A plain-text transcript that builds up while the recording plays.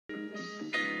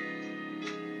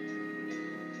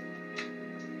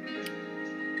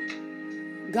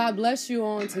God bless you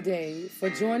on today for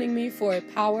joining me for a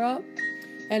power up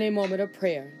and a moment of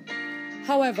prayer.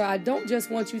 However, I don't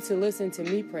just want you to listen to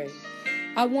me pray.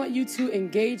 I want you to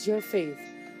engage your faith.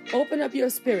 Open up your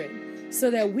spirit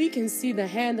so that we can see the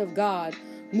hand of God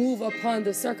move upon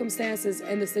the circumstances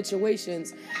and the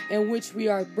situations in which we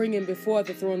are bringing before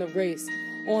the throne of grace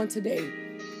on today.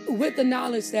 With the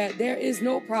knowledge that there is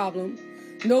no problem,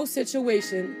 no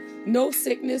situation, no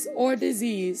sickness or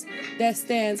disease that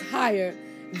stands higher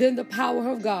than the power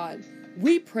of God.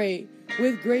 We pray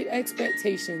with great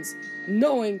expectations,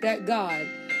 knowing that God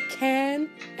can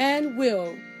and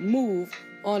will move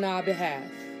on our behalf.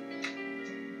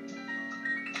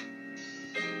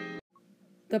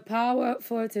 The power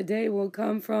for today will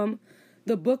come from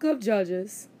the book of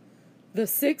Judges, the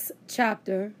 6th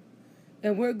chapter,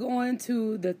 and we're going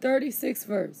to the 36th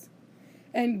verse.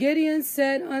 And Gideon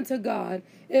said unto God,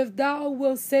 If thou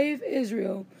wilt save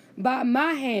Israel by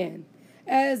my hand,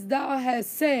 as thou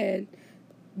hast said,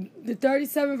 the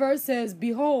 37th verse says,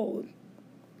 Behold,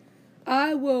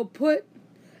 I will put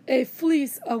a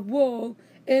fleece of wool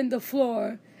in the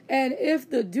floor, and if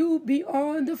the dew be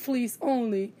on the fleece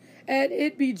only, and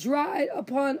it be dried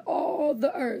upon all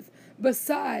the earth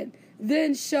beside,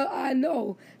 then shall I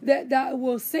know that thou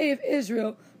wilt save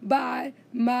Israel by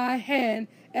my hand,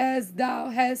 as thou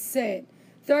hast said.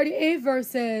 38th verse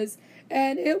says,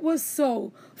 And it was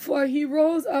so, for he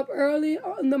rose up early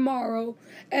on the morrow,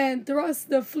 and thrust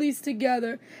the fleece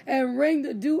together, and wringed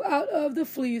the dew out of the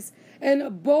fleece in a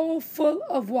bowl full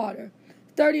of water.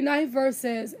 39th verse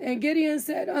says, And Gideon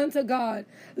said unto God,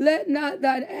 Let not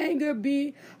thine anger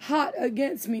be hot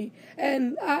against me,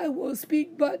 and I will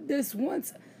speak but this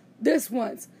once.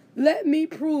 Let me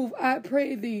prove, I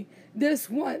pray thee, this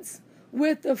once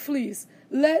with the fleece.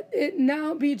 Let it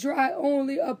now be dry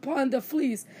only upon the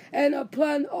fleece, and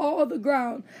upon all the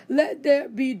ground let there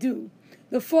be dew.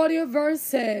 The 40th verse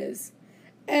says,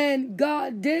 And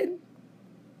God did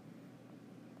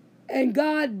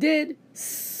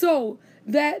so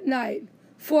that night,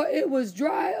 for it was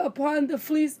dry upon the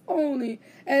fleece only,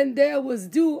 and there was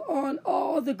dew on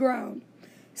all the ground.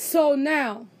 So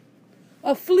now,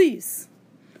 a fleece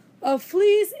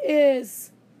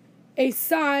is a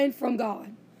sign from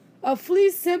God. A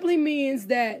fleece simply means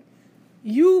that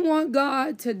you want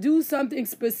God to do something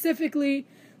specifically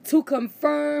to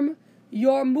confirm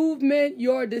your movement,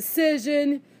 your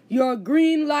decision, your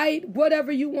green light,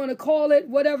 whatever you want to call it,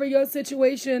 whatever your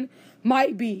situation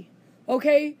might be.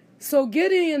 Okay? So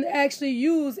Gideon actually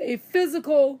used a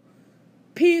physical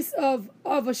piece of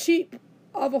a sheep,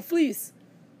 of a fleece,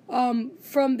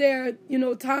 from their,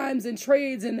 times and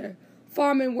trades and their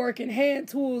farming work and hand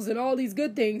tools and all these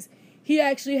good things. He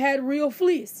actually had real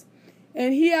fleece.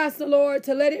 And he asked the Lord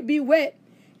to let it be wet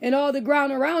and all the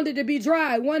ground around it to be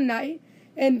dry one night.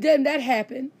 And then that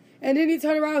happened. And then he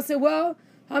turned around and said, Well,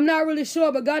 I'm not really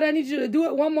sure, but God, I need you to do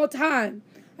it one more time.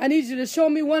 I need you to show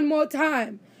me one more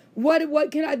time.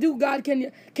 What can I do, God?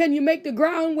 Can you make the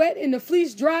ground wet and the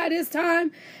fleece dry this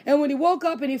time? And when he woke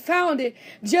up and he found it,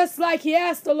 just like he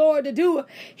asked the Lord to do,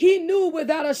 he knew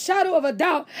without a shadow of a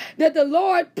doubt that the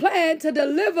Lord planned to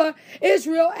deliver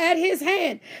Israel at his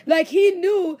hand. Like he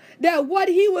knew that what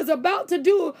he was about to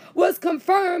do was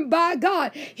confirmed by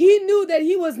God. He knew that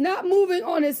he was not moving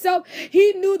on himself.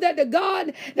 He knew that the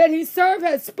God that he served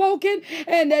had spoken,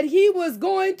 and that he was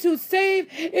going to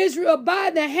save Israel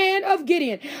by the hand of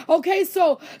Gideon. Okay,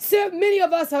 so many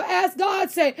of us have asked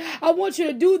God, say, I want you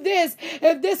to do this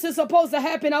if this is supposed to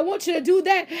happen. I want you to do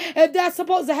that if that's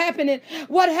supposed to happen. And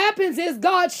what happens is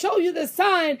God show you the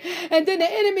sign, and then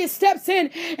the enemy steps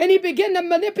in and he begin to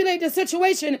manipulate the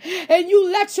situation, and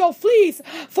you let your fleece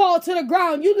fall to the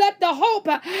ground. You let the hope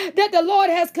that the Lord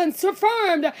has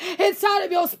confirmed inside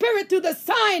of your spirit through the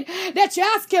sign that you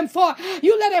ask him for,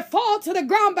 you let it fall to the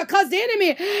ground, because the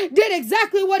enemy did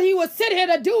exactly what he was sent here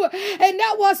to do, and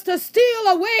that was to steal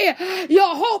away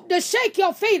your hope, to shake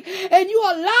your faith, and you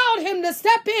allowed him to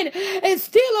step in and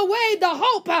steal away the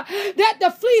hope that the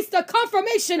fleece, the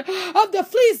confirmation of the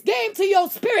fleece gave to your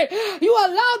spirit. You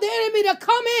allowed the enemy to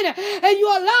come in, and you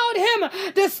allowed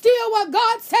him to steal what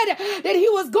God said that he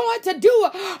was going to do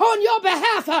on your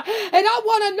behalf. And I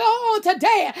want to know on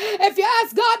today, if you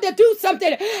ask God to do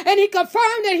something and he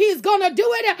confirmed that he's going to do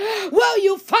it, will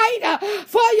you fight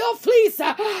for your fleece?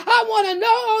 I want to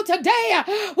know on today,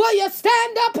 Will you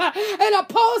stand up and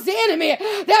oppose the enemy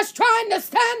that's trying to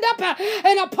stand up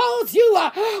and oppose you?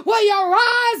 Will you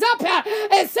rise up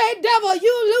and say, devil,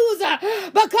 you lose,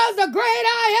 because the great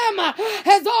I am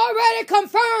has already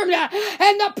confirmed,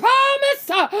 and the promise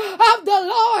of the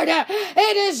Lord,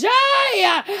 it is yea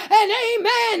and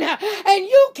amen, and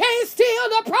you can't steal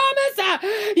the promise.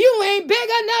 You ain't big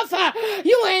enough,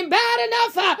 you ain't bad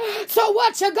enough, so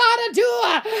what you gotta do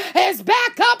is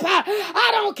back up. I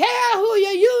don't care who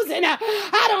you're using,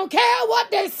 I don't care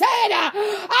what they said,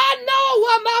 I know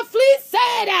what my fleet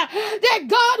said that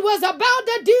God was about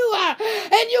to do,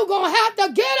 and you're gonna have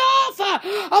to get off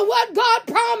of what God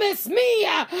promised me.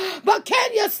 But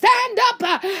can you stand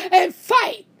up and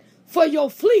fight for your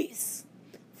fleece?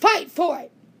 Fight for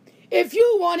it. If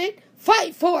you want it,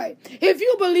 fight for it. If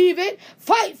you believe it,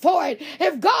 fight for it.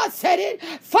 If God said it,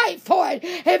 fight for it.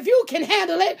 If you can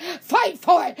handle it, fight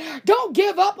for it. Don't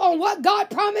give up on what God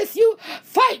promised you.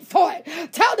 Fight for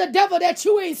it. Tell the devil that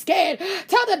you ain't scared.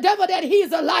 Tell the devil that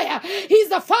he's a liar. He's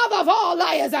the father of all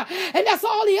liars. And that's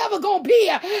all he ever gonna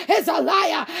be, is a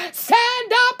liar.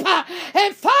 Stand up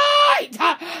and fight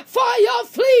for your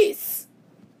fleece.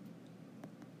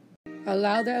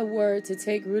 Allow that word to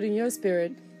take root in your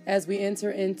spirit as we enter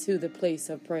into the place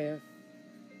of prayer.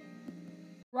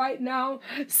 Right now,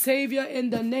 Savior,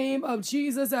 in the name of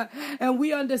Jesus, and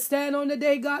we understand on the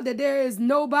day, God, that there is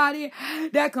nobody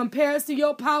that compares to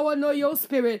your power nor your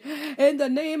spirit. In the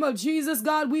name of Jesus,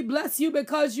 God, we bless you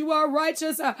because you are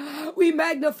righteous. We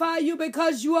magnify you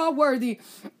because you are worthy.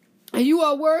 You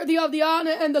are worthy of the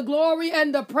honor and the glory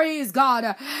and the praise,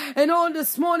 God. And on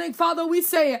this morning, Father, we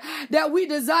say that we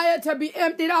desire to be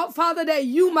emptied out, Father, that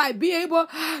you might be able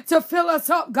to fill us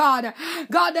up, God.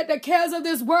 God, that the cares of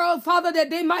this world, Father, that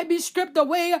they might be stripped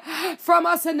away from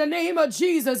us in the name of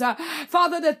Jesus.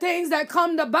 Father, the things that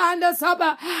come to bind us up,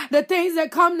 the things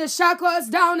that come to shackle us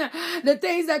down, the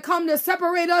things that come to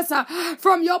separate us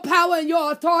from your power and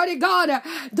your authority, God.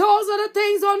 Those are the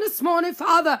things on this morning,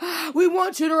 Father, we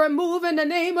want you to remove in the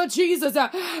name of Jesus,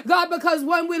 God, because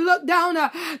when we look down,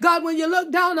 God, when you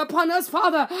look down upon us,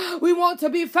 Father, we want to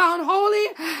be found holy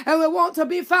and we want to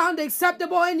be found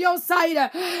acceptable in your sight,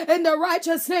 in the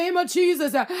righteous name of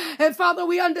Jesus. And Father,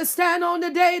 we understand on the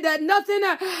day that nothing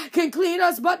can clean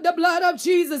us but the blood of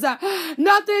Jesus.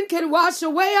 Nothing can wash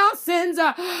away our sins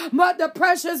but the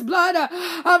precious blood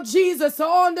of Jesus. So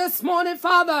on this morning,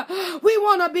 Father, we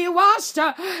want to be washed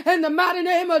in the mighty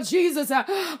name of Jesus.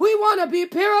 We want to be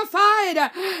purified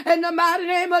in the mighty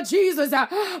name of Jesus.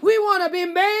 We want to be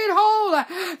made whole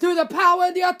through the power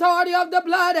and the authority of the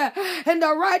blood in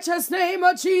the righteous name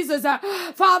of Jesus.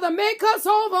 Father, make us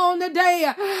over on the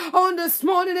day, on this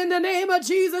morning in the name of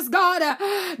Jesus, God.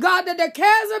 God, that the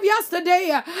cares of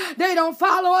yesterday, they don't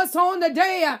follow us on the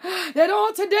day. That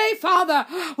on today, Father,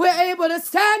 we're able to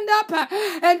stand up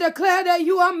and declare that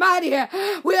you are mighty.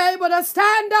 We're able to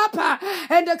stand up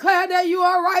and declare that you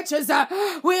are righteous.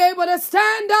 We're able to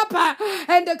stand up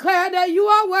and declare that you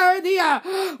are worthy,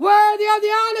 worthy of the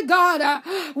honor, God,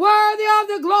 worthy of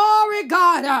the glory,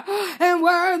 God, and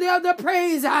worthy of the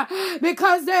praise,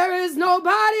 because there is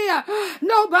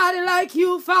nobody like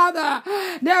you, Father.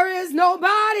 There is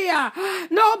nobody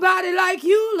like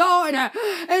you, Lord.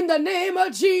 In the name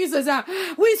of Jesus,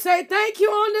 we say thank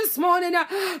you on this morning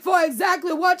for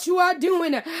exactly what you are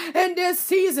doing in this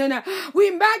season. We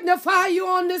magnify you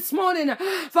on this morning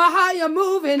for how you're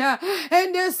moving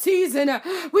in this season.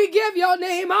 We give your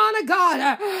name honor,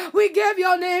 God. We give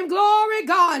your name glory,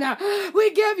 God.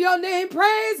 We give your name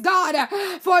praise, God,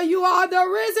 for you are the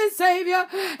risen Savior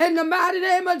in the mighty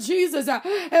name of Jesus.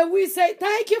 And we say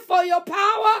thank you for your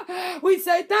power. We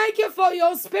say thank you for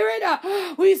your spirit.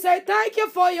 We say thank you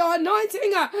for your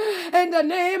anointing in the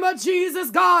name of Jesus,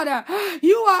 God.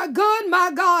 You are good,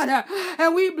 my God,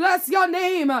 and we bless your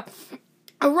name.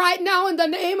 Right now, in the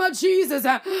name of Jesus,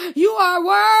 you are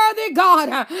worthy,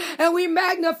 God, and we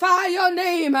magnify your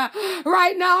name.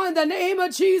 Right now, in the name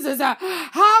of Jesus,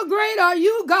 how great are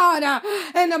you, God,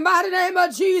 in the mighty name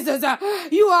of Jesus.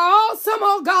 You are awesome,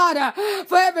 oh God,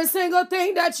 for every single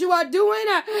thing that you are doing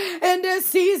in this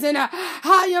season.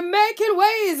 How you're making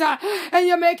ways, and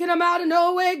you're making them out of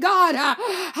no way, God.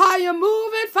 How you're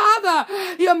moving, Father.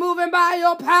 You're moving by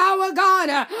your power,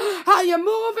 God. How you're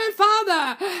moving,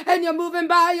 Father, and you're moving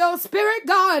by your Spirit,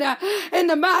 God, in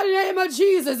the mighty name of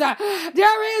Jesus.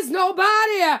 There is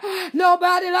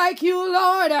nobody like you,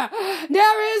 Lord.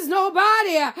 There is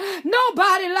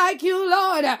nobody like you,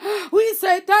 Lord. We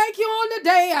say thank you on the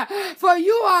day, for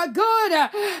you are good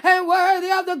and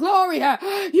worthy of the glory.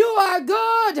 You are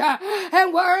good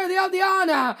and worthy of the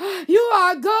honor. You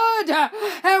are good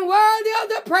and worthy of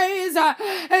the praise.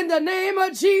 In the name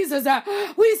of Jesus,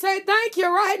 we say thank you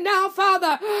right now,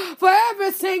 Father, for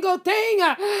every single thing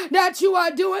that you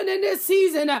are doing in this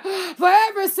season, for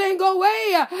every single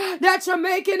way that you're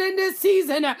making in this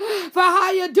season, for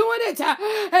how you're doing it,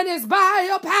 and it's by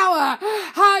your power,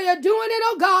 how you're doing it,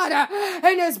 oh God,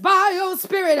 and it's by your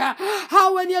Spirit,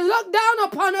 how when you look down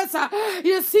upon us,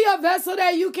 you see a vessel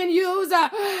that you can use,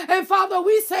 and Father,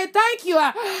 we say thank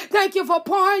you for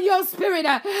pouring your Spirit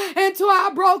into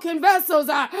our broken vessels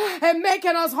and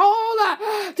making us whole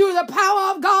through the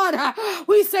power of God.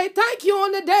 We say thank you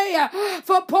on the day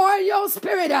for pouring your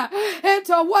Spirit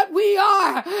into what we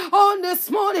are on this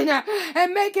morning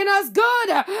and making us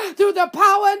good through the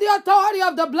power and the authority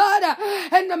of the blood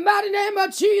in the mighty name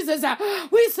of Jesus.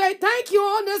 We say thank you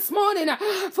on this morning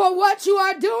for what you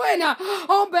are doing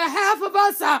on behalf of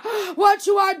us, what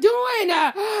you are doing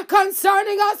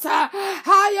concerning us,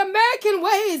 how you're making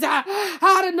ways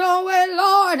out of nowhere,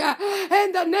 Lord,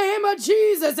 in the name of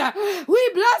Jesus.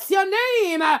 We bless your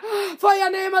name, for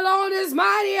your name alone is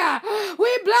mighty.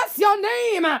 We bless your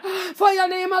name, for your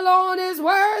name alone is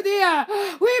worthy.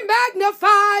 We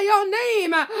magnify your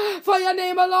name, for your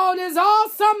name alone is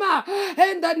awesome,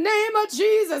 in the name of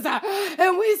Jesus.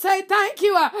 And we say thank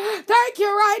you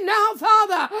right now,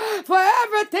 Father, for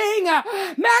everything.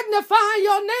 Magnify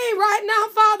your name right now,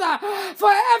 Father,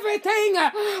 for everything.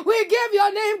 We give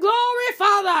your name glory,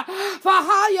 Father, for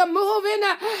how you're moving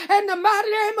in the mighty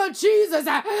name of Jesus,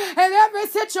 in every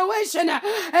situation,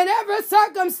 in every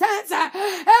circumstance.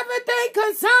 Everything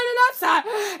concerning us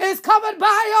is covered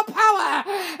by your power.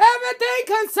 Everything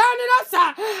concerning us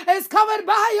is covered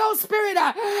by your Spirit.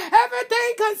 Everything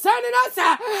concerning us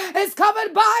is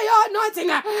covered by your anointing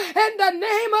in the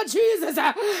name of Jesus.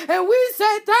 And we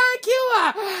say thank you.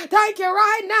 Thank you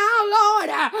right now, Lord.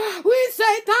 We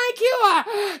say thank you.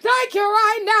 Thank you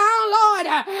right now,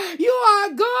 Lord. You are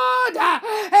good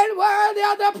and worthy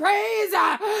of the praise.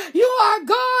 You are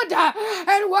good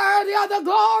and worthy of the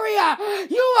glory.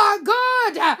 You are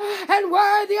good and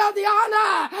worthy of the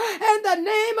honor in the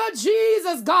name of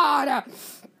Jesus, God.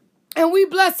 And we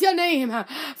bless your name,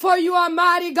 for you are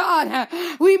mighty God.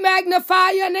 We magnify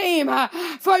your name,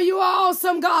 for you are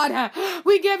awesome God.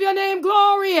 We give your name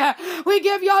glory. We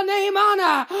give your name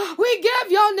honor. We give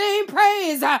your name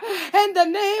praise. In the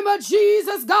name of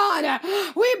Jesus, God,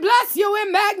 we bless you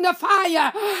and magnify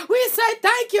you. We say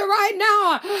thank you right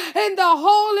now in the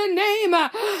holy name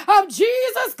of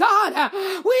Jesus, God.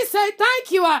 We say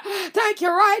thank you. Thank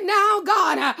you right now,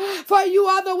 God, for you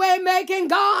are the way making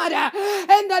God.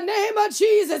 In the name of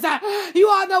Jesus, you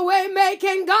are the way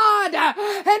making God.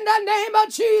 In the name of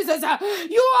Jesus,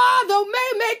 you are the way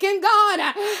making God.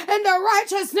 In the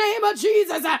righteous name of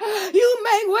Jesus, you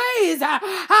make ways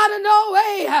out of no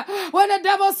way. When the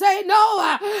devil say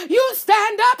no, you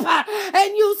stand up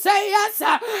and you say yes.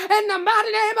 In the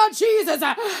mighty name of Jesus,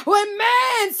 when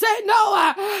man say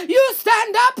no, you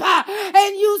stand up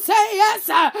and you say yes.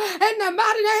 In the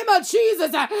mighty name of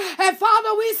Jesus, and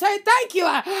Father, we say thank you.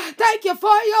 Thank you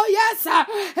for your yes,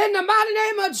 in the mighty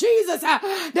name of Jesus.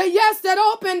 The yes that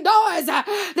open doors,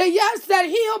 the yes that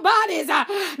heal bodies,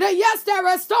 the yes that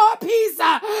restore peace.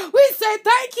 We say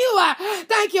thank you.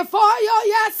 Thank you for your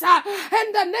yes,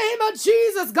 in the name of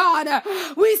Jesus, God.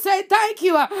 We say thank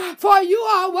you, for you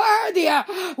are worthy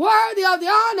of the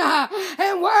honor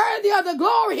and worthy of the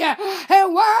glory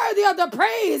and worthy of the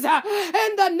praise,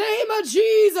 in the name of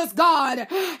Jesus, God.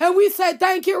 And we say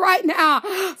thank you right now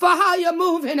for how you're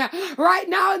moving right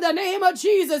now in the name of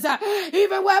Jesus.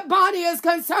 Even where Bonnie is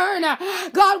concerned,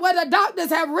 God, where the doctors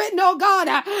have written, oh God,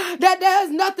 that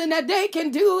there's nothing that they can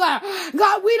do.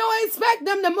 God, we don't expect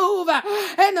them to move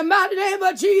in the mighty name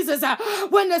of Jesus.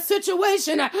 When the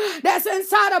situation that's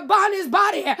inside of Bonnie's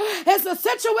body is a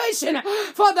situation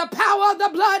for the power of the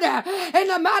blood, in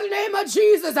the mighty name of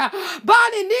Jesus.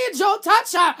 Bonnie needs your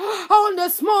touch on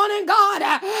this morning,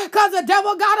 God, because the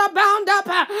devil got her bound up.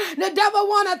 The devil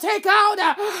want to take her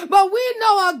out, but we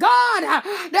know a God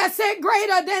that sit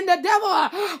greater than the devil.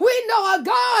 We know a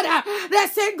God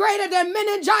that sit greater than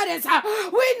meningitis.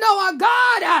 We know a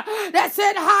God that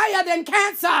sit higher than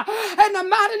cancer, in the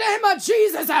mighty name of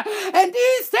Jesus. And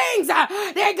these things,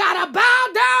 they got to bow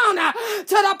down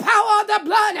to the power of the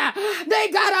blood. They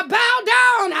got to bow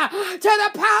down to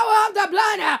the power of the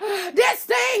blood.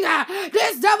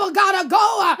 This devil gotta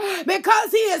go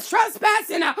because he is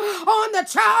trespassing on the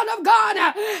child of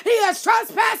God. He is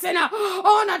trespassing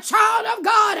on a child of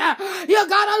God. You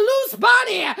gotta loose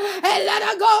Bonnie and let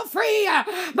her go free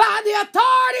by the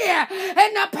authority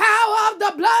and the power of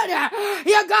the blood.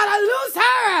 You gotta loose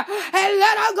her and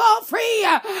let her go free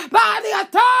by the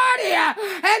authority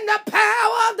and the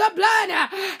power of the blood.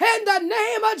 In the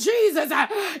name of Jesus,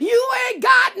 you ain't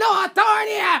got no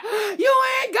authority. You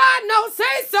ain't got no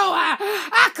say so.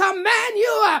 I command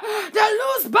you to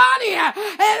loose Bonnie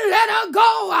and let her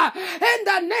go. In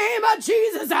the name of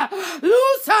Jesus,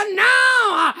 loose her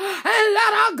now and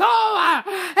let her go.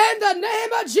 In the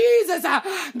name of Jesus,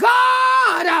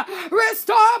 God,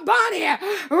 restore Bonnie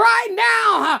right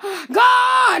now.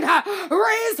 God,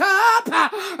 raise her up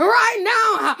right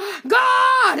now.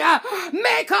 God,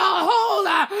 make her whole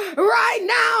right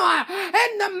now.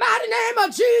 In the mighty name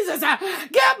of Jesus,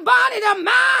 give Bonnie the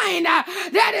mind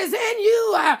that is in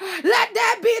you. Let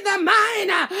that be the mind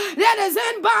that is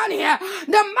in Bonnie.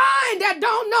 The mind that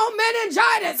don't know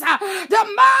meningitis. The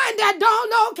mind that don't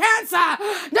know cancer.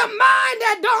 The mind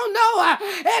that don't know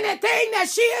anything that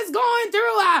she is going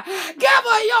through. Give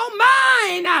her your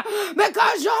mind,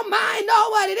 because your mind know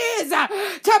what it is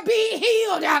to be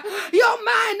healed. Your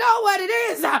mind know what it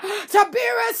is to be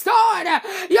restored.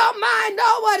 Your mind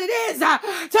know what it is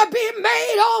to be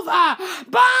made over.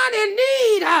 Bonnie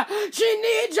she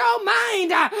needs your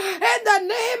mind. In the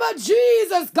name of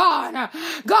Jesus, God.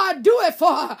 God, do it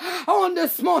for her on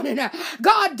this morning.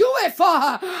 God, do it for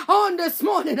her on this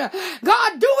morning.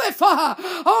 God, do it for her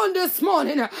on this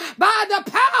morning. By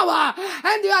the power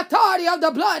and the authority of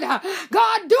the blood.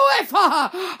 God, do it for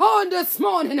her on this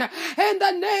morning. In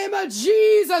the name of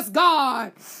Jesus,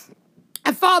 God.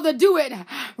 And Father, do it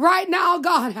right now,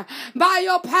 God, by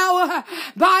your power,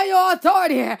 by your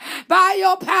authority, by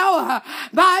your power,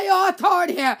 by your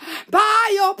authority,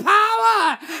 by your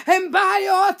power, and by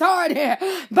your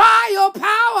authority, by your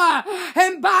power,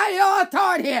 and by your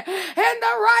authority, in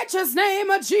the righteous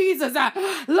name of Jesus.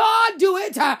 Lord, do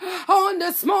it on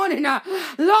this morning.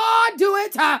 Lord, do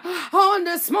it on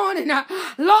this morning.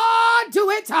 Lord,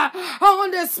 do it on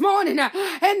this morning.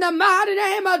 In the mighty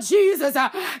name of Jesus.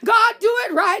 God, do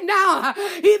it right now,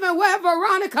 even where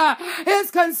Veronica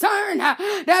is concerned,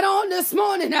 that on this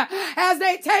morning, as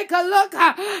they take a look,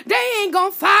 they ain't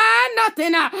gonna find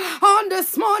nothing on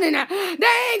this morning.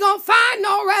 They ain't gonna find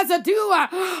no residue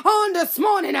on this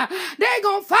morning. They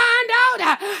gonna find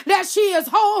out that she is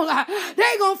whole.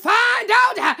 They gonna find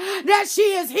out that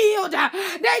she is healed.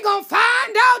 They gonna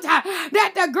find out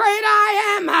that the great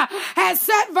I am has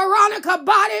set Veronica's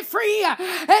body free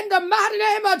in the mighty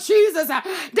name of Jesus.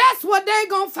 That's what they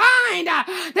gonna find.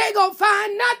 They gonna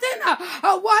find nothing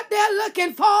of what they're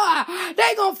looking for.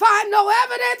 They gonna find no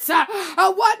evidence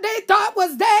of what they thought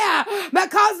was there,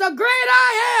 because the great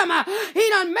I am, he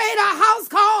done made a house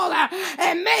call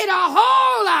and made a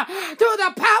hole through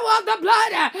the power of the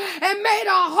blood, and made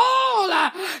a hole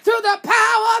through the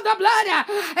power of the blood,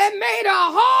 and made a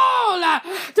hole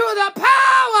through the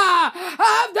power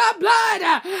of the blood.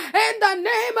 In the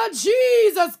name of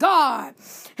Jesus, God.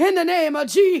 In the name of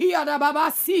Jesus,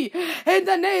 in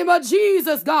the name of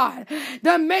Jesus, God,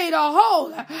 that made a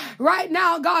whole right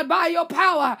now, God, by your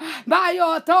power, by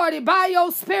your authority, by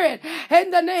your spirit.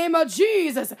 In the name of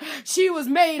Jesus, she was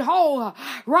made whole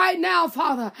right now,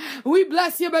 Father. We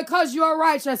bless you because you are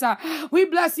righteous. We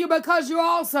bless you because you're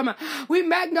awesome. We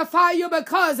magnify you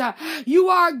because you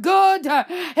are good.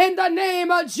 In the name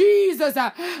of Jesus,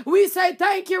 we say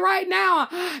thank you right now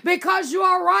because you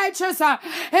are righteous.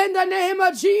 In the name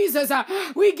of Jesus,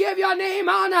 we give your name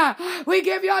honor. We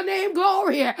give your name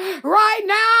glory right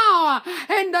now.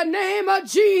 In the name of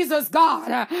Jesus,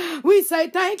 God, we say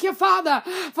thank you, Father,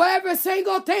 for every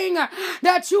single thing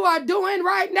that you are doing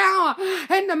right now.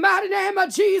 In the mighty name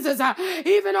of Jesus,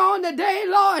 even on the day,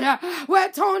 Lord, where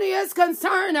Tony is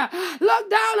concerned, look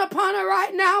down upon her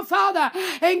right now, Father,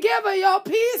 and give her your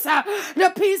peace,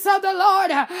 the peace of the Lord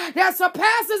that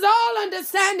surpasses all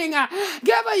understanding.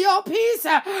 Give her your peace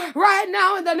right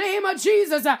now in the name of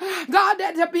Jesus. God,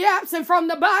 that to be absent from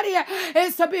the body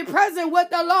is to be present with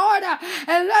the Lord.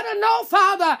 And let her know,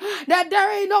 Father, that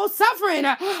there ain't no suffering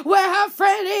where her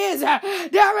friend is.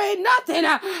 There ain't nothing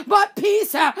but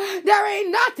peace. There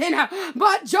ain't nothing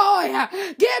but joy.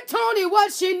 Give Tony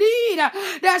what she need,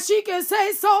 that she can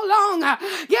say so long.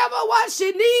 Give her what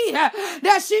she need,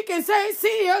 that she can say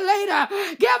see you later.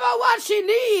 Give her what she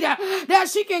need, that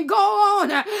she can go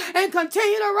on and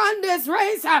continue to run this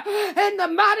race in the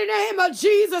mighty name of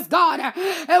Jesus, God.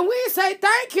 And we say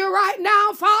thank you right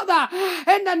now, Father,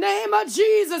 in the name of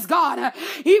Jesus, God.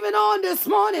 Even on this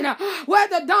morning, where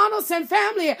the Donaldson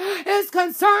family is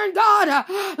concerned, God,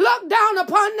 look down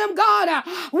upon them, God,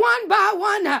 one by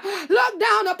one. Look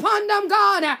down upon them,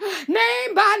 God,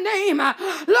 name by name.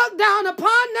 Look down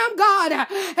upon them, God,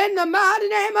 in the mighty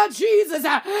name of Jesus.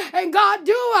 And God,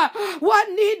 do what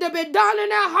need to be done in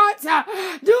their hearts.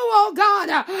 Do, oh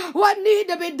God, what need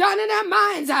to be done in their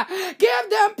minds. Give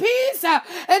them peace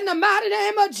in the mighty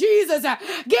name of Jesus.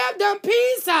 Give them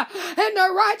peace in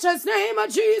the righteous name of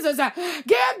Jesus.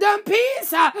 Give them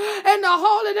peace in the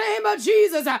holy name of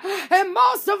Jesus. And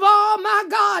most of all, my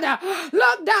God,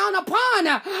 look down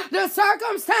upon the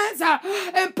circumstance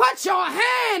and put your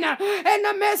hand in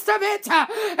the midst of it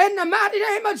in the mighty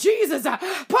name of Jesus.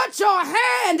 Put your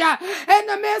hand in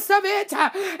the midst of it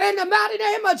in the mighty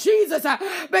name of Jesus,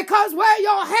 because where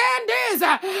your hand is,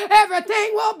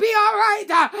 everything will be all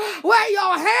right. Where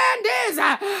your hand is,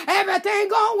 everything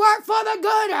gonna work for the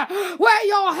good. Where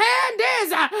your hand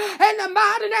is, in the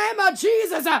mighty name of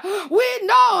Jesus, we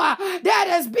know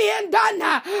that is being done.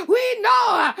 We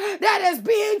know that is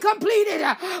being completed.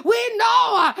 We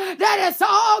know that it's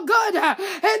all good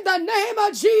in the name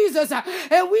of Jesus.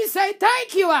 And we say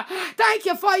thank you. Thank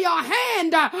you for your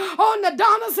hand on the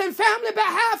Donaldson family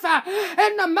behalf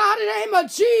in the mighty name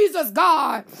of Jesus,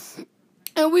 God.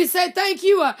 And we say thank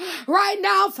you right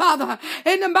now, Father,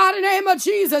 in the mighty name of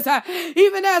Jesus.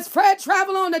 Even as Fred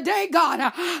travel on the day,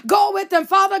 God, go with him,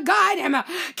 Father, guide him,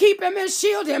 keep him and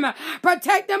shield him,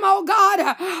 protect him, oh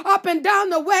God, up and down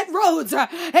the wet roads,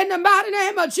 in the mighty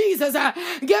name of Jesus.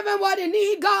 Give him what he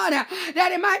need, God,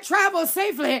 that he might travel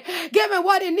safely. Give him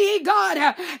what he need, God,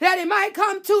 that he might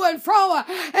come to and fro,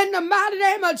 in the mighty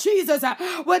name of Jesus,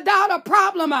 without a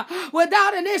problem,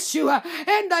 without an issue,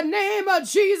 in the name of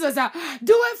Jesus.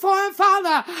 Do it for him,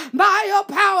 Father, by your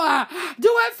power.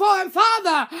 Do it for him,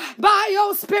 Father, by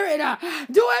your spirit.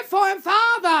 Do it for him,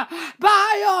 Father,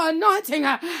 by your anointing.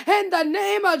 In the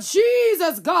name of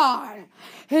Jesus, God.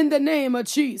 In the name of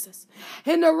Jesus.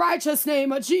 In the righteous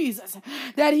name of Jesus,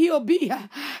 that he'll be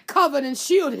covered and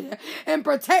shielded and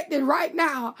protected right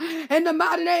now. In the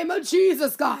mighty name of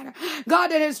Jesus, God. God,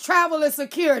 that his travel is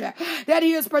secured, that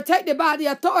he is protected by the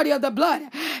authority of the blood.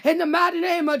 In the mighty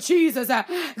name of Jesus,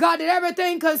 God, that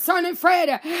everything concerning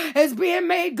Fred is being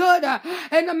made good.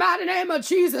 In the mighty name of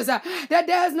Jesus, that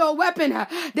there is no weapon,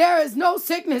 there is no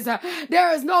sickness,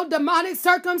 there is no demonic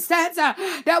circumstance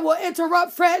that will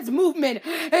interrupt Fred's movement.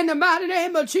 In the mighty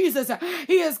name of Jesus,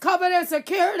 he is covered and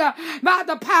secured by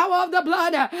the power of the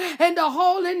blood in the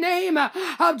holy name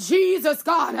of Jesus,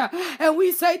 God. And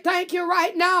we say thank you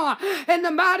right now in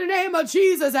the mighty name of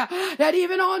Jesus, that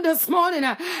even on this morning,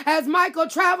 as Michael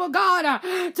traveled, God,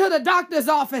 to the doctor's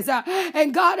office,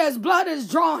 and God, as blood is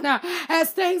drawn,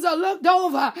 as things are looked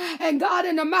over, and God,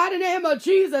 in the mighty name of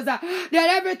Jesus, that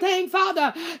everything,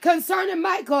 Father, concerning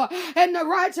Michael, in the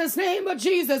righteous name of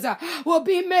Jesus, will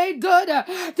be made good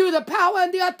through the power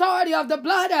and the authority of the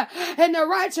blood in the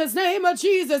righteous name of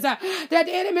Jesus. That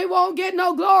the enemy won't get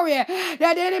no glory,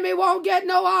 that the enemy won't get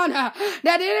no honor,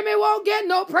 that the enemy won't get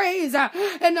no praise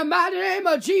in the mighty name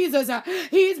of Jesus.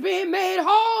 He's being made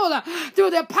whole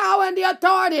through the power and the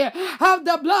authority of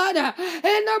the blood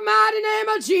in the mighty name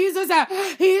of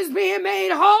Jesus. He's being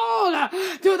made whole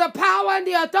through the power and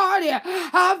the authority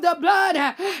of the blood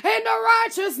in the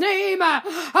righteous name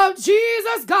of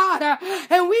Jesus, God.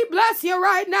 And we bless you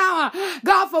right now,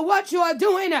 God, for what you are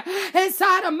doing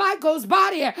inside of Michael's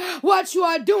body, what you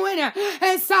are doing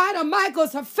inside of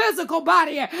Michael's physical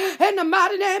body, in the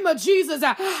mighty name of Jesus.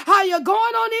 How you're going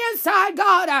on the inside,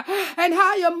 God, and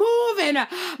how you're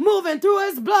moving through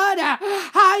his blood,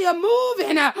 how you're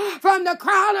moving from the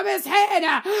crown of his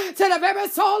head to the very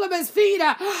sole of his feet,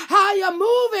 how you're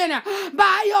moving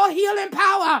by your healing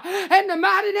power in the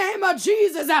mighty name of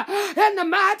Jesus, in the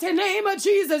mighty name of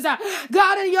Jesus,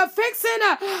 God. And you're fixing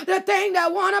the thing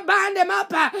that want to bind him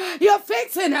up. You're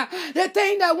fixing the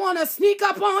thing that want to sneak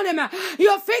up on him.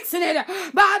 You're fixing it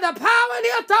by the power and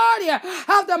the authority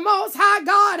of the Most High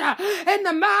God, in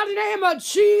the mighty name of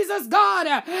Jesus,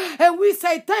 God. And we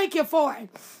say thank you for it.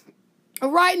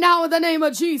 Right now, in the name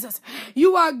of Jesus,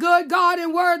 you are good, God,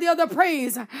 and worthy of the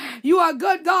praise. You are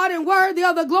good, God, and worthy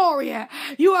of the glory.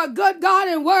 You are good, God,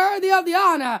 and worthy of the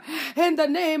honor. In the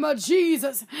name of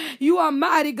Jesus, you are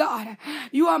mighty, God.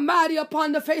 You are mighty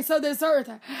upon the face of this earth.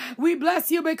 We bless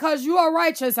you because you are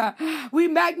righteous. We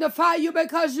magnify you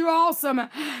because you are awesome.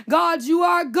 God, you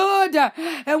are good.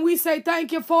 And we say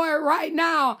thank you for it right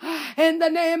now. In the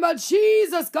name of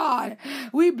Jesus, God,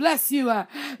 we bless you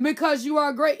because you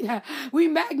are great. We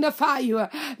magnify you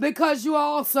because you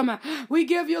are awesome. We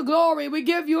give you glory. We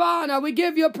give you honor. We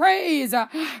give you praise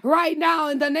right now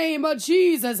in the name of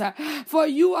Jesus, for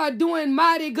you are doing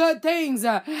mighty good things.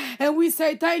 And we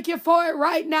say thank you for it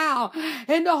right now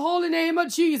in the holy name of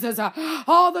Jesus.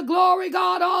 All the glory,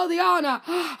 God, all the honor,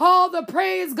 all the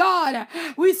praise, God.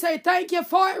 We say thank you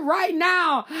for it right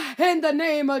now in the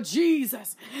name of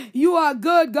Jesus. You are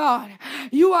good, God.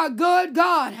 You are good,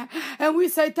 God. And we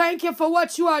say thank you for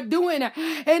what you are doing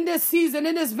in this season,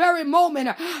 in this very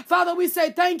moment. Father, we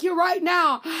say thank you right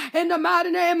now in the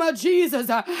mighty name of Jesus.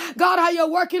 God, how you're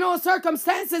working on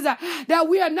circumstances that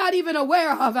we are not even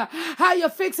aware of. How you're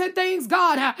fixing things,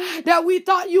 God, that we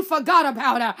thought you forgot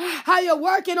about. How you're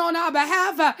working on our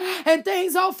behalf and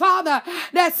things, oh Father,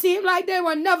 that seemed like they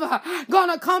were never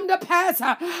gonna come to pass.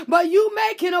 But you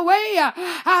making a way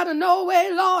out of no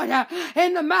way, Lord,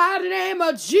 in the mighty name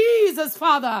of Jesus,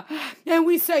 Father. And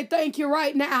we say thank you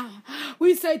right now.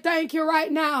 We say thank you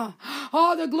right now.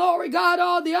 All the glory, God,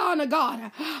 all the honor,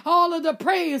 God, all of the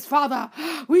praise, Father.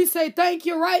 We say thank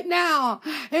you right now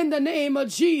in the name of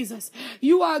Jesus.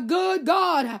 You are good,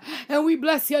 God, and we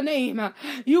bless your name.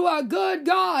 You are good,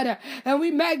 God, and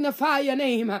we magnify your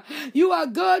name. You are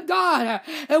good, God,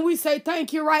 and we say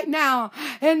thank you right now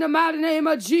in the mighty name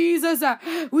of Jesus.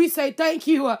 We say thank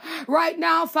you right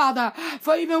now, Father,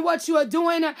 for even what you are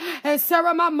doing in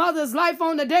Sarah, my mother's life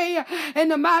on the day in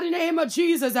the mighty name of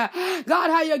Jesus. God,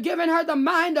 how you're giving her the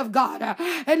mind of God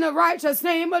in the righteous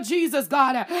name of Jesus,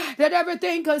 God, that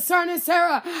everything concerning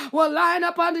Sarah will line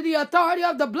up under the authority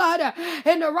of the blood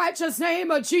in the righteous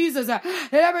name of Jesus, that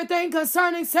everything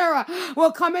concerning Sarah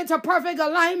will come into perfect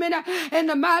alignment in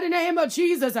the mighty name of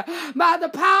Jesus, by the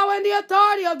power and the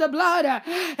authority of the blood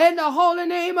in the holy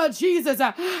name of Jesus.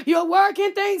 You're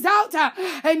working things out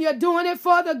and you're doing it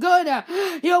for the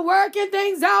good. You're working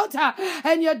things out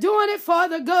and you're doing it for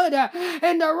the good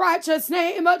in the righteous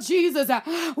name of Jesus.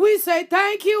 We say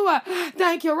thank you.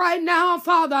 Thank you right now,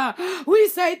 Father. We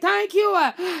say thank you.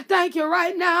 Thank you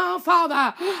right now,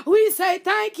 Father. We say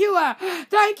thank you.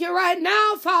 Thank you right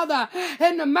now, Father.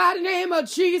 In the mighty name of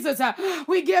Jesus,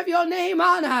 we give your name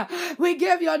honor. We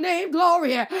give your name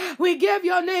glory. We give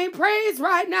your name praise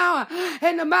right now.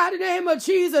 In the mighty name of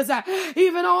Jesus,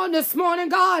 even on this morning,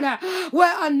 God,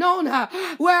 where Anona,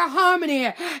 where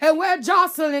Harmony, and where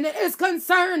Jocelyn is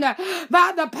concerned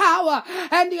by the power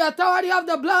and the authority of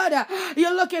the blood,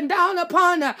 you're looking down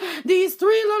upon these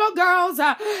three little girls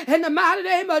in the mighty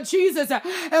name of Jesus,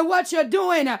 and what you're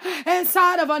doing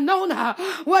inside of Anona,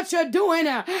 what you're doing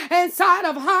inside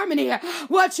of Harmony,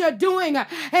 what you're doing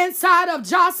inside of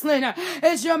Jocelyn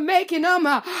is you're making them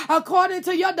according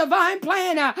to your divine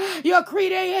plan. You're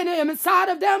creating inside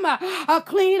of them a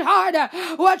clean heart.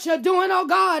 What you're doing, oh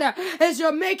God, is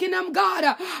you're making them,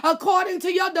 God, according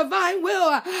to your divine will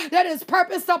that is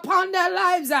purposed upon their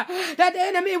lives, that the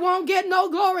enemy won't get no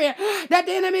glory, that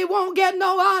the enemy won't get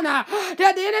no honor,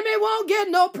 that the enemy won't get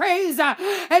no praise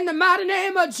in the mighty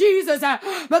name of Jesus,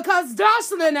 because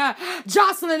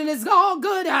Jocelyn is all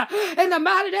good in the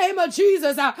mighty name of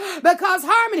Jesus, because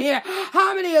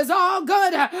Harmony is all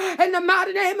good in the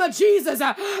mighty name of Jesus,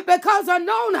 because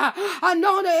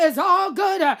Anona is all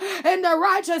good in the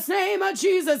righteous name of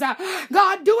Jesus.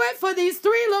 God, do it for these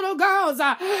three little girls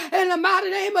in the mighty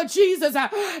name of Jesus.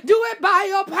 Do it by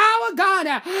your power,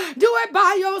 God. Do it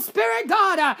by your spirit,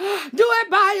 God. Do it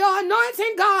by your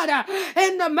anointing, God,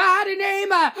 in the mighty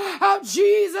name of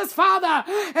Jesus, Father.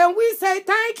 And we say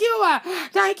thank you.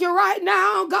 Thank you right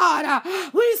now, God.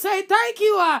 We say thank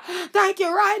you. Thank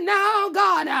you right now,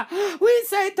 God. We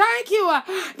say thank you.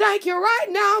 Thank you right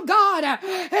now, God,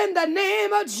 in the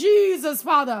name of Jesus,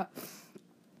 Father.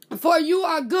 For you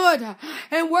are good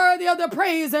and worthy of the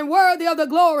praise and worthy of the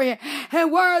glory and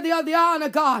worthy of the honor,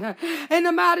 God. In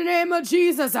the mighty name of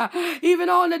Jesus, even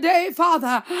on the day,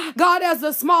 Father, God, as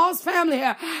the Smalls family,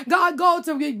 God, go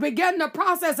to begin the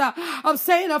process of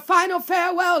saying a final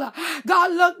farewell.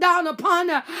 God, look down upon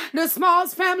the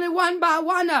Smalls family one by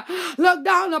one. Look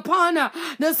down upon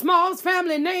the Smalls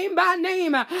family name by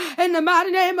name in the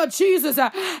mighty name of Jesus.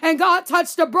 And God,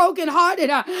 touch the brokenhearted.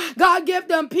 God, give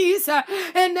them peace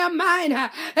in their mind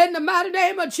in the mighty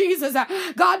name of Jesus.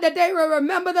 God, that they will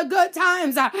remember the good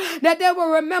times, that they will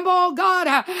remember, oh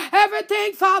God,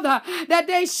 everything, Father, that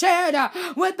they shared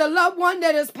with the loved one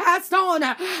that is passed on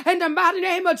in the mighty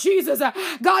name of Jesus.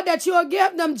 God, that you will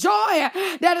give them joy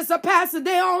that surpasses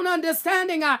their own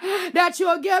understanding, that you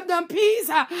will give them peace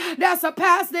that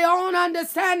surpasses their own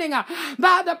understanding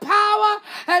by the power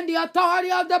and the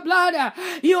authority of the blood.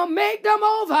 You'll make them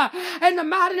over in the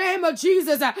mighty name of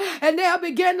Jesus, and they'll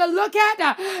begin begin to look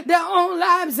at their own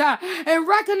lives and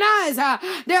recognize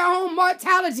their own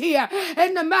mortality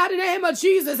in the mighty name of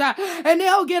Jesus. And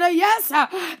they'll get a yes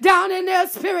down in their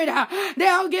spirit.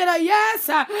 They'll get a yes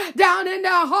down in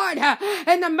their heart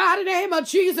in the mighty name of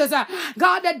Jesus.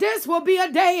 God, that this will be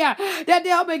a day that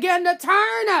they'll begin to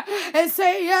turn and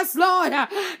say, yes, Lord.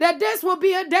 That this will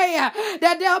be a day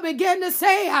that they'll begin to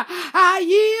say, I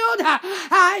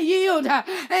yield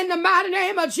in the mighty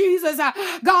name of Jesus.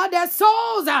 God, that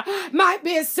souls might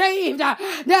be saved,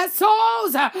 that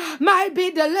souls might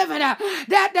be delivered,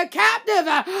 that the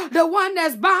captive, the one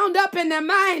that's bound up in their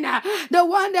mind, the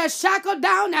one that's shackled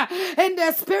down in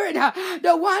their spirit,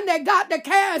 the one that got the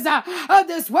cares of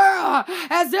this world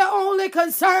as their only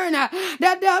concern,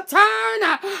 that they'll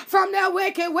turn from their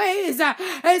wicked ways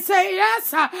and say yes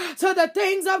to the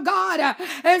things of God,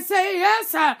 and say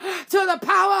yes to the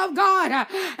power of God,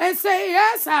 and say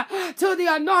yes to the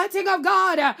anointing of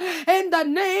God in the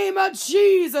name of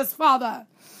Jesus, Father.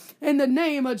 In the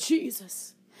name of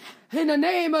Jesus. In the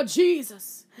name of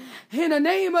Jesus. In the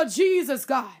name of Jesus,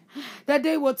 God, that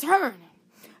they will turn.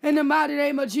 In the mighty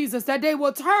name of Jesus, that they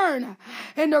will turn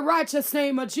in the righteous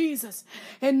name of Jesus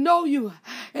and know you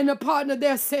in the pardon of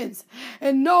their sins,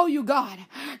 and know you, God,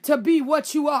 to be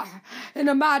what you are in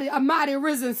a mighty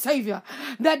risen Savior,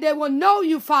 that they will know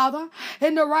you, Father,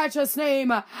 in the righteous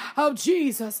name of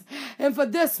Jesus. And for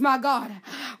this, my God,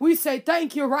 we say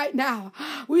thank you right now.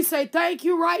 We say thank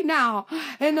you right now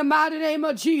in the mighty name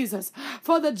of Jesus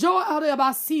for the joy of the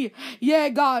Abasi. Yeah,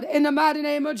 God, in the mighty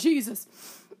name of Jesus.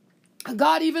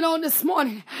 God, even on this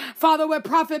morning, Father, where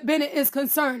Prophet Bennett is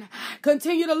concerned,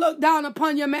 continue to look down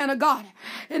upon your man of God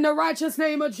in the righteous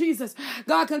name of Jesus.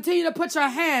 God, continue to put your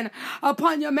hand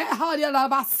upon your man.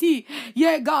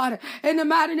 Yeah, God, in the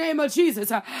mighty name of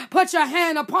Jesus. Put your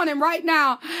hand upon him right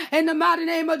now in the mighty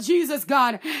name of Jesus,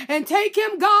 God, and take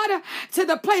him, God, to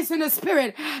the place in the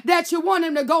spirit that you want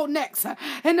him to go next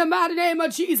in the mighty name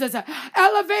of Jesus.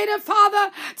 Elevate him,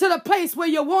 Father, to the place where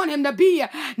you want him to be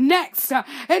next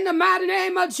in the mighty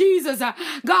name of Jesus.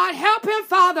 God, help him,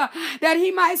 Father, that he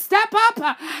might step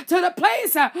up to the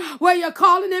place where you're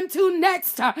calling him to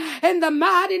next in the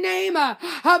mighty name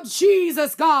of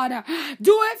Jesus, God.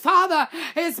 Do it, Father.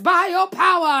 It's by your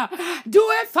power. Do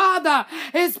it, Father.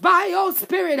 It's by your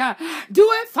spirit. Do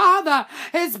it, Father.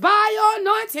 It's by your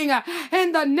anointing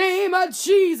in the name of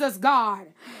Jesus, God.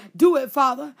 Do it,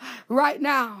 Father, right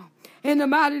now. In the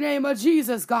mighty name of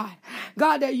Jesus, God.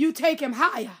 God, that you take him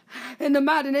higher. In the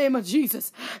mighty name of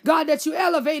Jesus. God, that you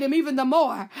elevate him even the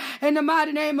more. In the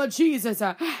mighty name of Jesus.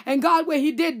 And God, where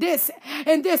he did this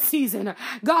in this season,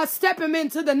 God, step him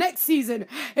into the next season.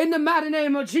 In the mighty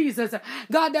name of Jesus.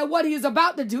 God, that what he is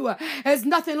about to do is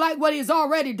nothing like what he's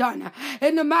already done.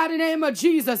 In the mighty name of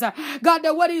Jesus. God,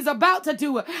 that what he's about to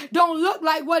do don't look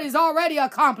like what he's already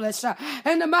accomplished.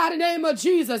 In the mighty name of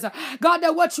Jesus. God,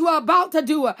 that what you are about to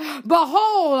do,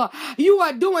 behold, you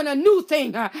are doing a new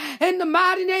thing in the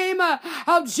mighty name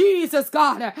of Jesus,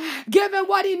 God. Give him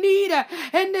what he needs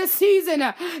in this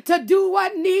season to do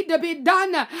what need to be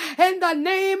done in the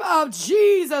name of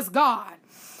Jesus, God.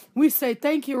 We say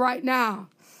thank you right now.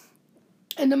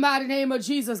 In the mighty name of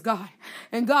Jesus, God.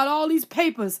 And God, all these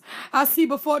papers I see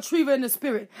before Treva in the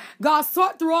spirit. God,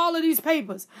 sort through all of these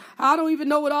papers. I don't even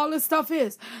know what all this stuff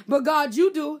is. But God,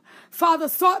 you do. Father,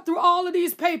 sort through all of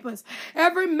these papers.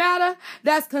 Every matter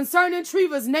that's concerning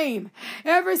Treva's name.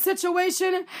 Every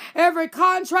situation, every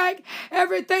contract,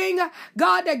 everything,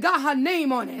 God, that got her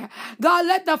name on it. God,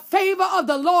 let the favor of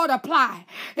the Lord apply.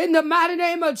 In the mighty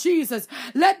name of Jesus.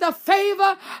 Let the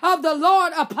favor of the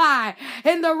Lord apply.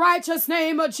 In the righteous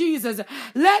name of Jesus.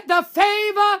 Let the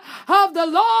favor of the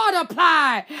Lord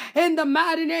apply in the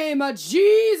mighty name of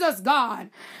Jesus, God.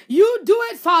 You do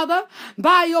it, Father,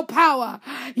 by your power.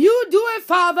 You do it,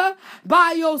 Father,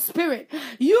 by your spirit.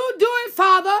 You do it,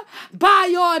 Father, by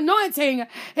your anointing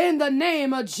in the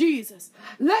name of Jesus.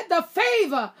 Let the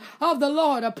favor of the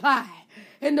Lord apply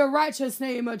in the righteous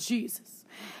name of Jesus.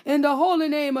 In the holy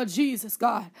name of Jesus,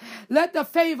 God. Let the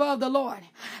favor of the Lord,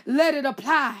 let it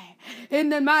apply. In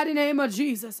the mighty name of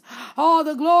Jesus. All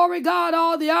the glory, God,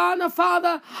 all the honor,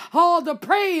 Father, all the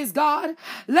praise, God.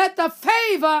 Let the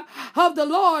favor of the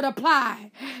Lord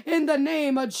apply in the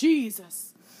name of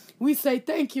Jesus. We say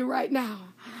thank you right now.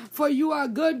 For you are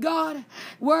good, God.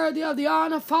 worthy of the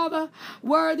honor, Father,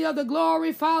 worthy of the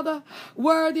glory, Father,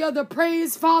 worthy of the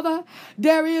praise, Father.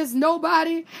 There is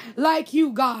nobody like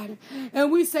you, God.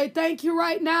 And we say thank you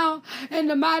right now in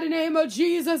the mighty name of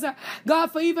Jesus,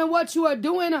 God, for even what you are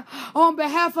doing on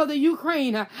behalf of the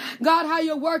Ukraine. God, how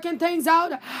you're working things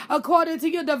out according to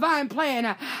your divine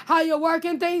plan, how you're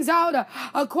working things out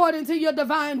according to your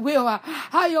divine will,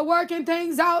 how you're working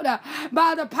things out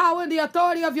by the power and the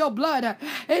authority of your blood.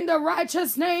 In the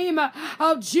righteous name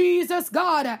of Jesus,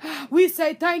 God, we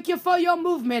say thank you for your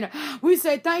movement. We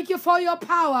say thank you for your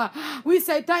power. We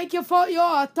say thank you for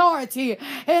your authority.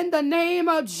 In the name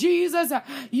of Jesus,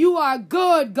 you are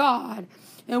good, God.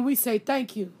 And we say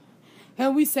thank you.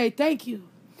 And we say thank you.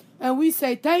 And we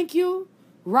say thank you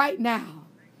right now.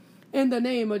 In the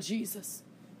name of Jesus.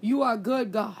 You are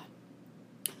good, God.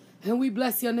 And we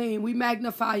bless your name. We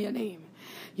magnify your name.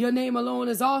 Your name alone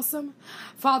is awesome.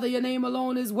 Father, your name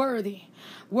alone is worthy.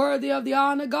 Worthy of the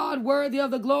honor, God. Worthy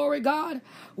of the glory, God.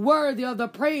 Worthy of the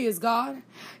praise, God.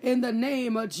 In the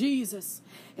name of Jesus.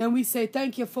 And we say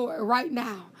thank you for it right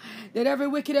now. That every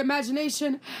wicked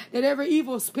imagination, that every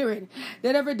evil spirit,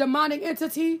 that every demonic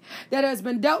entity that has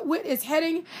been dealt with is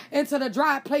heading into the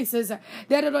dry places,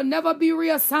 that it'll never be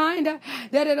reassigned,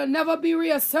 that it'll never be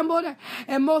reassembled,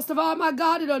 and most of all, my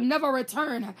God, it'll never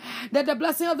return. That the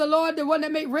blessing of the Lord, the one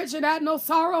that make rich and add no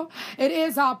sorrow, it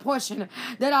is our portion.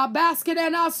 That our basket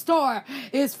and our store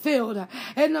is filled.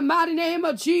 In the mighty name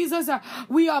of Jesus,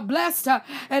 we are blessed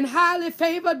and highly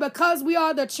favored because we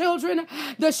are the children,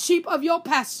 the sheep of your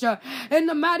pasture. In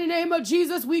the mighty name of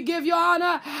Jesus, we give you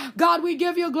honor. God, we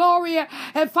give you glory.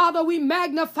 And Father, we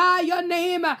magnify your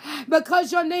name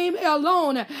because your name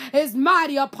alone is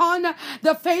mighty upon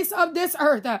the face of this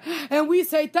earth. And we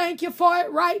say thank you for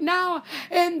it right now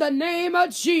in the name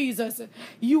of Jesus.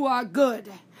 You are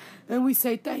good. And we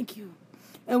say thank you.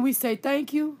 And we say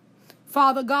thank you.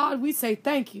 Father God, we say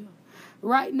thank you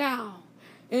right now.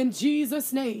 In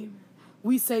Jesus' name,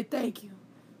 we say thank you.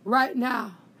 Right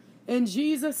now, in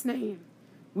Jesus' name,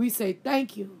 we say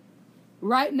thank you.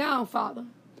 Right now, Father,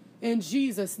 in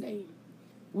Jesus' name,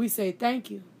 we say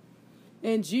thank you.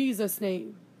 In Jesus'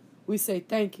 name, we say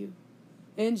thank you.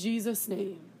 In Jesus'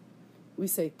 name, we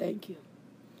say thank you.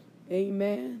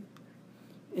 Amen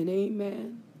and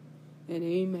amen and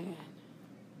amen.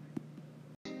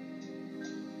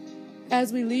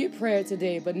 As we lead prayer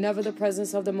today, but never the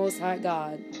presence of the Most High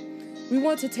God, we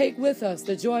want to take with us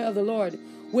the joy of the Lord,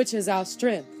 which is our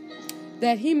strength,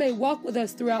 that he may walk with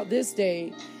us throughout this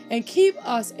day and keep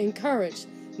us encouraged,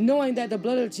 knowing that the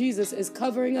blood of Jesus is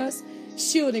covering us,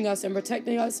 shielding us, and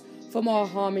protecting us from all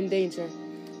harm and danger.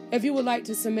 If you would like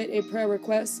to submit a prayer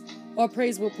request or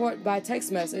praise report by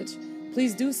text message,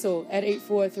 please do so at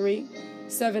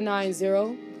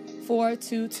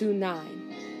 843-790-4229.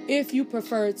 If you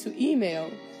prefer to email,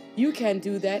 you can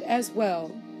do that as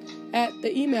well at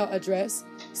the email address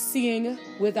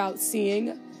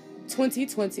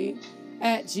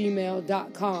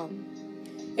seeingwithoutseeing2020@gmail.com.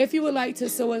 If you would like to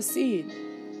sow a seed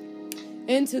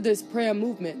into this prayer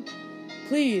movement,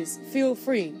 please feel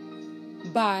free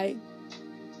by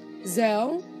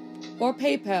Zelle or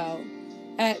PayPal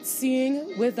at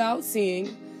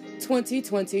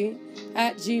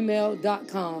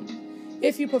seeingwithoutseeing2020@gmail.com.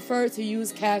 If you prefer to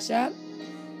use Cash App,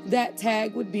 that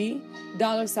tag would be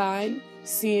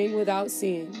 $seeing without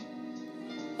seeing.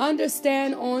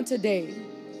 Understand on today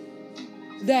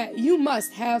that you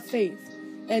must have faith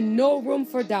and no room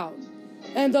for doubt.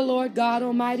 And the Lord God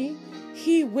Almighty,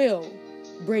 he will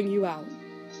bring you out.